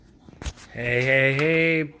Hey, hey,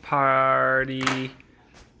 hey, party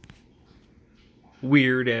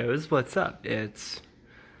weirdos. What's up? It's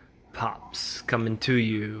Pops coming to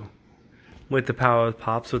you with the power of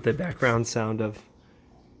Pops with the background sound of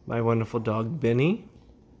my wonderful dog Benny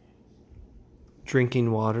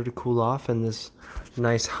drinking water to cool off in this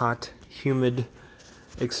nice, hot, humid,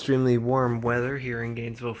 extremely warm weather here in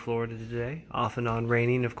Gainesville, Florida today. Off and on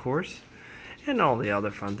raining, of course, and all the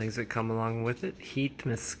other fun things that come along with it. Heat,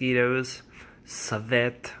 mosquitoes,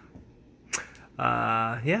 civet.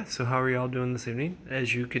 Yeah, so how are y'all doing this evening?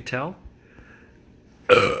 As you could tell,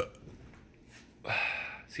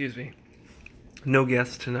 excuse me, no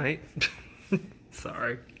guest tonight.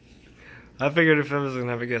 Sorry. I figured if I was going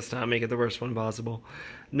to have a guest, I'd make it the worst one possible.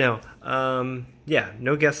 No, yeah,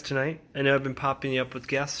 no guest tonight. I know I've been popping you up with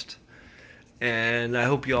guests, and I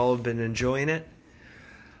hope you all have been enjoying it.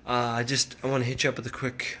 I want to hit you up with a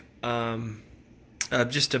quick,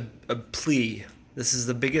 just a plea. This is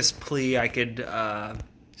the biggest plea I could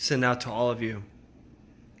send out to all of you.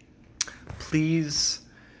 Please,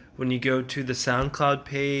 when you go to the SoundCloud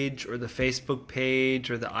page or the Facebook page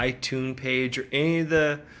or the iTunes page or any of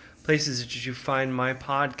the places that you find my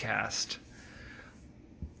podcast,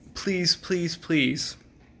 please, please, please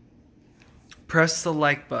press the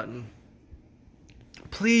like button.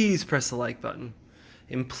 Please press the like button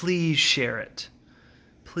and please share it.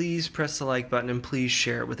 Please press the like button and please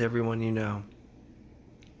share it with everyone you know.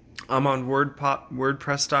 I'm on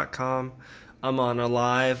WordPress.com. I'm on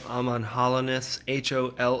Alive. I'm on Holonis,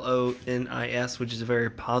 HOLONIS, which is a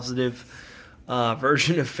very positive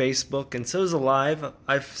version of Facebook. And so is Alive,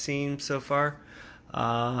 I've seen so far,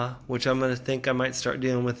 which I'm going to think I might start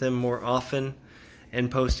dealing with them more often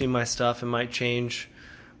and posting my stuff, and might change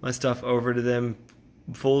my stuff over to them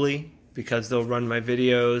fully because they'll run my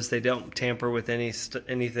videos. They don't tamper with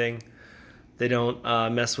anything. They don't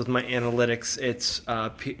mess with my analytics.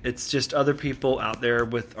 It's just other people out there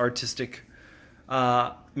with artistic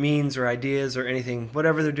means or ideas or anything,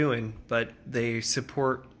 whatever they're doing. But they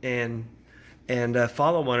support and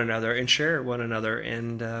follow one another and share one another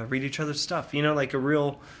and read each other's stuff. You know, like a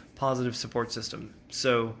real positive support system.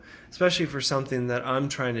 So, especially for something that I'm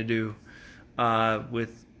trying to do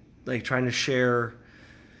with, like, trying to share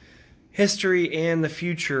history and the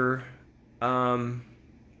future.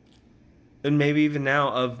 And maybe even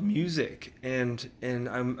now of music, and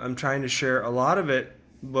I'm trying to share a lot of it.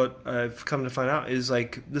 What I've come to find out is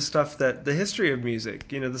like the stuff that the history of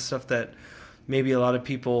music, you know, the stuff that maybe a lot of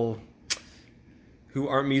people who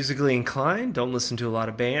aren't musically inclined, don't listen to a lot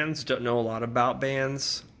of bands, don't know a lot about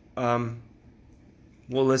bands, will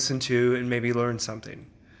listen to and maybe learn something.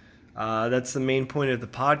 That's the main point of the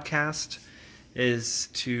podcast, is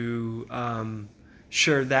to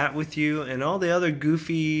share that with you, and all the other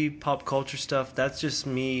goofy pop culture stuff. That's just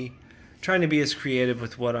me trying to be as creative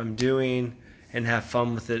with what I'm doing and have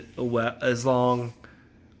fun with it, along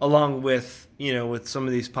with, you know, with some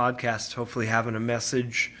of these podcasts, hopefully having a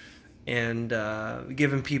message and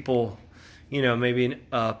giving people, you know, maybe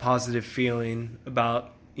a positive feeling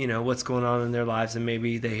about, you know, what's going on in their lives, and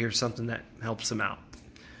maybe they hear something that helps them out.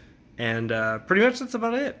 And pretty much that's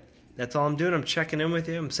about it. That's all I'm doing. I'm checking in with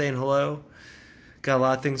you. I'm saying hello. Got a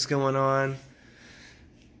lot of things going on.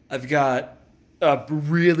 I've got a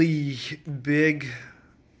really big,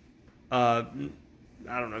 I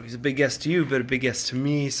don't know if he's a big guest to you, but a big guest to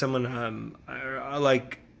me. Someone I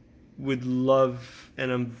like, would love,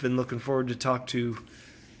 and I've been looking forward to talk to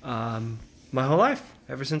my whole life,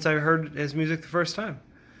 ever since I heard his music the first time.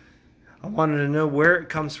 I wanted to know where it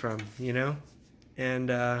comes from, you know? And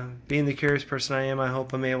being the curious person I am, I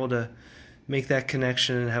hope I'm able to make that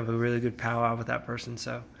connection and have a really good powwow with that person.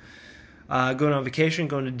 So going on vacation,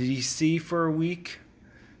 going to DC for a week.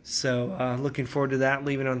 So looking forward to that,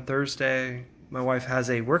 leaving on Thursday. My wife has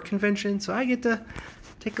a work convention, so I get to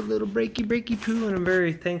take a little breaky poo, and I'm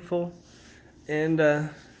very thankful. And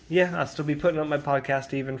yeah, I'll still be putting up my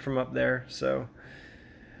podcast even from up there. So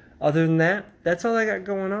other than that, that's all I got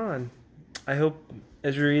going on. I hope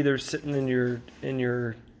as you're either sitting in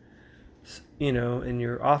your you know, in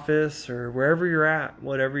your office or wherever you're at,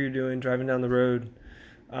 whatever you're doing, driving down the road,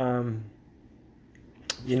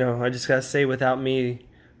 you know, I just gotta say, without me,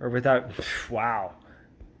 or without, wow,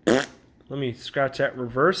 let me scratch that,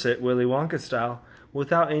 reverse it, Willy Wonka style.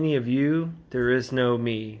 Without any of you, there is no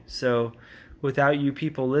me. So without you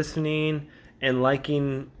people listening and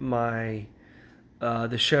liking my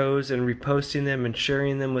the shows and reposting them and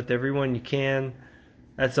sharing them with everyone you can,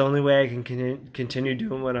 that's the only way I can continue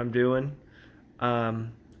doing what I'm doing.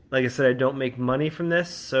 Like I said, I don't make money from this,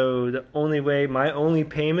 so the only way, my only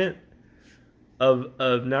payment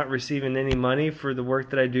of not receiving any money for the work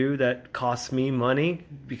that I do that costs me money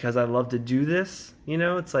because I love to do this.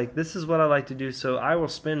 It's like, this is what I like to do, so I will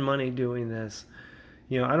spend money doing this.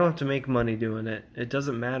 I don't have to make money doing it. It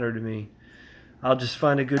doesn't matter to me. I'll just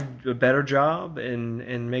find a better job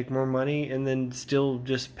and make more money, and then still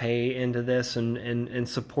just pay into this and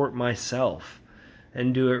support myself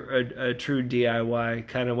and do a true DIY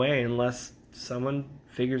kind of way, unless someone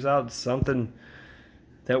figures out something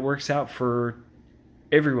that works out for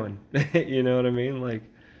everyone. You know what I mean? Like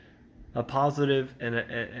a positive and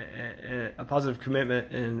a positive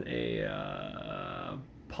commitment and a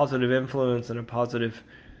positive influence and a positive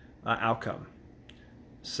outcome.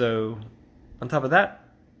 So on top of that,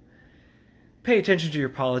 pay attention to your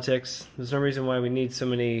politics. There's no reason why we need so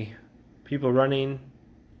many people running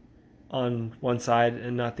on one side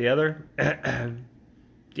and not the other.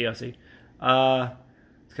 DLC.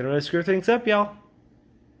 It's gonna really screw things up, y'all.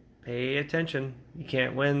 Pay attention. You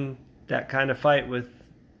can't win that kind of fight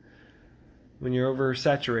when you're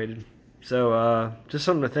oversaturated. So just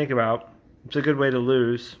something to think about. It's a good way to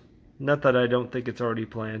lose. Not that I don't think it's already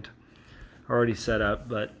planned, already set up,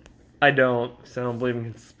 but I don't, because I don't believe in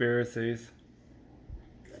conspiracies.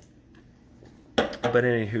 But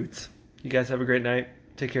any hoots. You guys have a great night.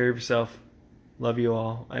 Take care of yourself. Love you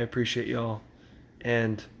all. I appreciate you all.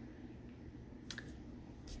 And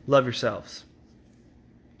love yourselves.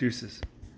 Deuces.